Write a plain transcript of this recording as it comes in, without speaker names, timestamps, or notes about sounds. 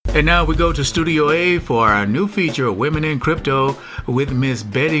And now we go to Studio A for our new feature, Women in Crypto, with Miss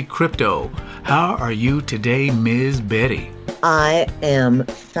Betty Crypto. How are you today, Ms. Betty? I am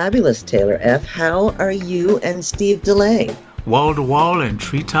fabulous, Taylor F. How are you and Steve DeLay? Wall to wall and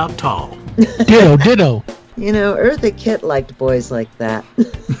treetop tall. Ditto, ditto. You know, Eartha Kitt liked boys like that.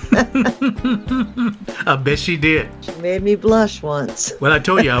 I bet she did. She made me blush once. Well, I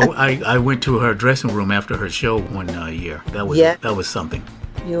told you, I went to her dressing room after her show one year. That was something.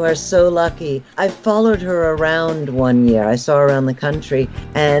 You are so lucky. I followed her around one year. I saw her around the country,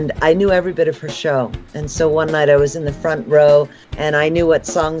 and I knew every bit of her show. And so one night I was in the front row, and I knew what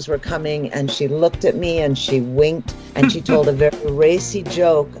songs were coming, and she looked at me, and she winked, and she told a very racy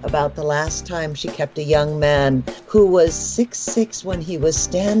joke about the last time she kept a young man who was 6'6" when he was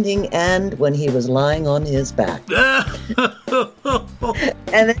standing and when he was lying on his back.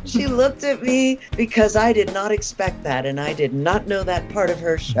 And then she looked at me because I did not expect that, and I did not know that part of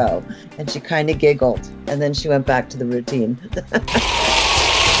her show. And she kind of giggled, and then she went back to the routine.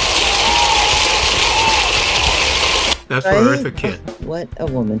 That's for Eartha Kitt. What a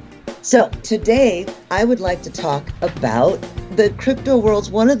woman. So today, I would like to talk about the crypto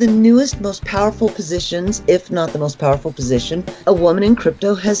world's one of the newest, most powerful positions, if not the most powerful position, a woman in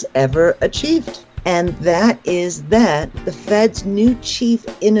crypto has ever achieved. And that is that the Fed's new chief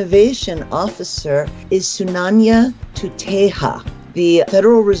innovation officer is Sunanya Tuteha. The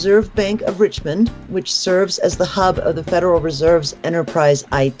Federal Reserve Bank of Richmond, which serves as the hub of the Federal Reserve's enterprise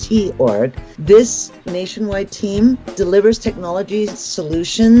IT org. This nationwide team delivers technology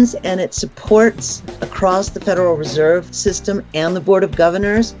solutions, and it supports across the Federal Reserve System and the Board of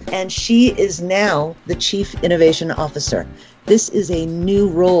Governors. And she is now the Chief Innovation Officer. This is a new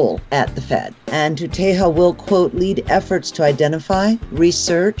role at the Fed, and Tuteha will, quote, lead efforts to identify,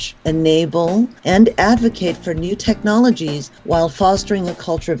 research, enable, and advocate for new technologies while fostering a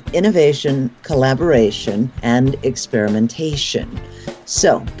culture of innovation, collaboration, and experimentation.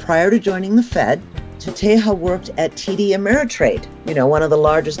 So, prior to joining the Fed, Tuteha worked at TD Ameritrade, one of the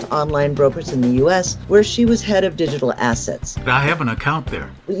largest online brokers in the U.S., where she was head of digital assets. I have an account there.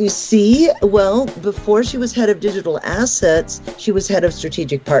 You see, well, before she was head of digital assets, she was head of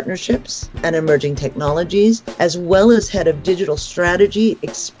strategic partnerships and emerging technologies, as well as head of digital strategy,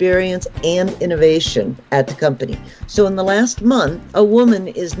 experience, and innovation at the company. So in the last month, a woman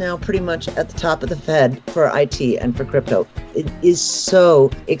is now pretty much at the top of the Fed for IT and for crypto. It is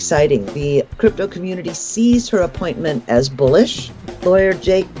so exciting. The crypto community sees her appointment as bullish. Lawyer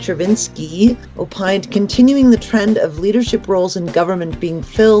Jake Chervinsky opined continuing the trend of leadership roles in government being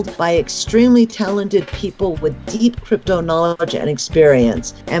filled by extremely talented people with deep crypto knowledge and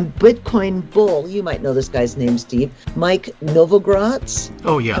experience. And Bitcoin bull, you might know this guy's name, Steve, Mike Novogratz.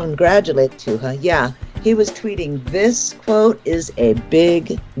 Oh, yeah. Congratulate to her. Yeah. He was tweeting, this, quote, is a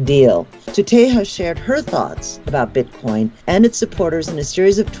big deal. Tuteha shared her thoughts about Bitcoin and its supporters in a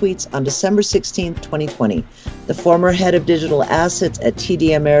series of tweets on December 16, 2020. The former head of digital assets at TD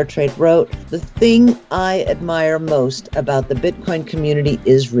Ameritrade wrote, the thing I admire most about the Bitcoin community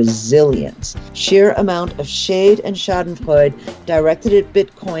is resilience. Sheer amount of shade and schadenfreude directed at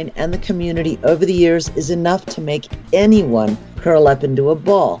Bitcoin and the community over the years is enough to make anyone curl up into a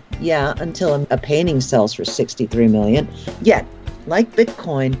ball. Yeah, until a painting sells for $63 million. Yet, like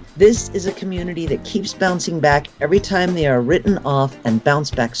Bitcoin, this is a community that keeps bouncing back every time they are written off and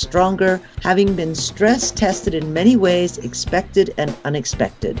bounce back stronger, having been stress tested in many ways, expected and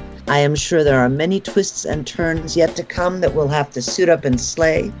unexpected. I am sure there are many twists and turns yet to come that we'll have to suit up and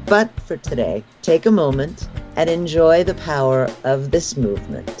slay. But for today, take a moment and enjoy the power of this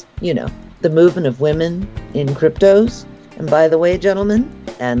movement. The movement of women in cryptos. And by the way, gentlemen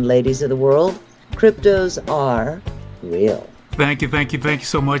and ladies of the world, cryptos are real. Thank you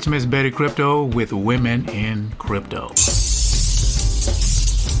so much, Miss Betty Crypto, with Women in Crypto.